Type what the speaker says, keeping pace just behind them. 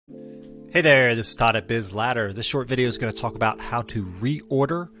Hey there, this is Todd at BizLadder. This short video is going to talk about how to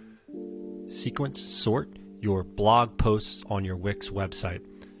reorder, sequence, sort your blog posts on your Wix website.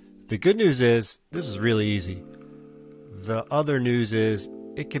 The good news is this is really easy. The other news is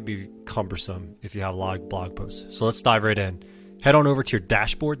it could be cumbersome if you have a lot of blog posts. So let's dive right in. Head on over to your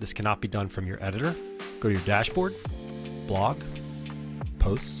dashboard. This cannot be done from your editor. Go to your dashboard, blog,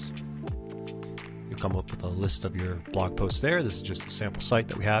 posts. You'll come up with a list of your blog posts there. This is just a sample site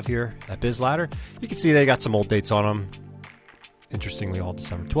that we have here at BizLadder. You can see they got some old dates on them. Interestingly, all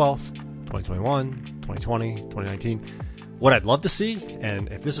December 12th, 2021, 2020, 2019. What I'd love to see, and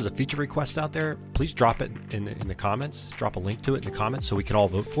if this is a feature request out there, please drop it in the comments. Drop a link to it in the comments so we can all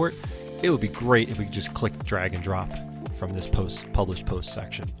vote for it. It would be great if we could just click, drag, and drop from this published post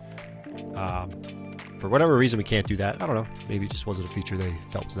section. For whatever reason, we can't do that. I don't know. Maybe it just wasn't a feature they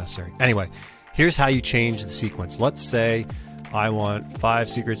felt was necessary. Anyway, here's how you change the sequence. Let's say I want 5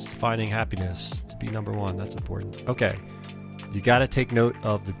 secrets to finding happiness to be number 1. That's important. Okay. You got to take note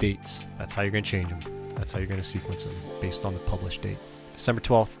of the dates. That's how you're going to change them. That's how you're going to sequence them based on the published date. December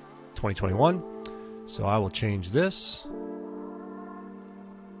 12th, 2021. So I will change this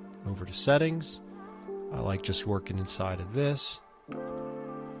over to settings. I like just working inside of this.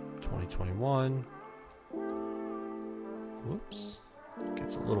 2021. Whoops.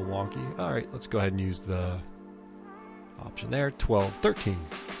 Gets a little wonky. All right, let's go ahead and use the option there. 12/13,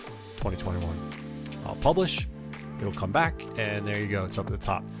 2021. I'll publish. It'll come back, and there you go. It's up at the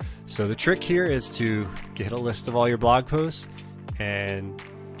top. So the trick here is to get a list of all your blog posts and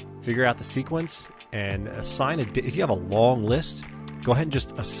figure out the sequence and assign a date. If you have a long list, go ahead and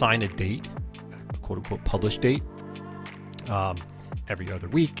just assign a date, a quote-unquote published date, every other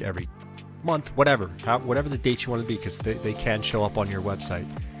week, every month, whatever the date you want to be, because they can show up on your website.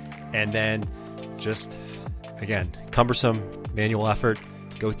 And then just, again, cumbersome manual effort,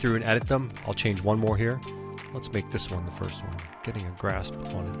 go through and edit them. I'll change one more here. Let's make this one the first one. Getting a grasp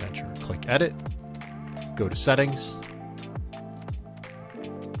on adventure. Click edit, go to settings.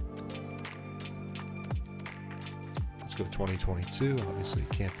 Let's go 2022. Obviously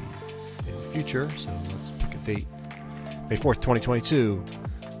it can't be in the future, so let's pick a date. May 4th, 2022.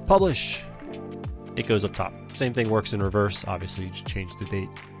 Publish. It goes up top. Same thing works in reverse. Obviously, you just change the date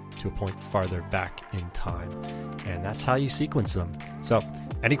to a point farther back in time. And that's how you sequence them. So,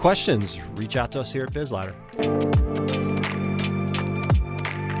 any questions, reach out to us here at BizLadder.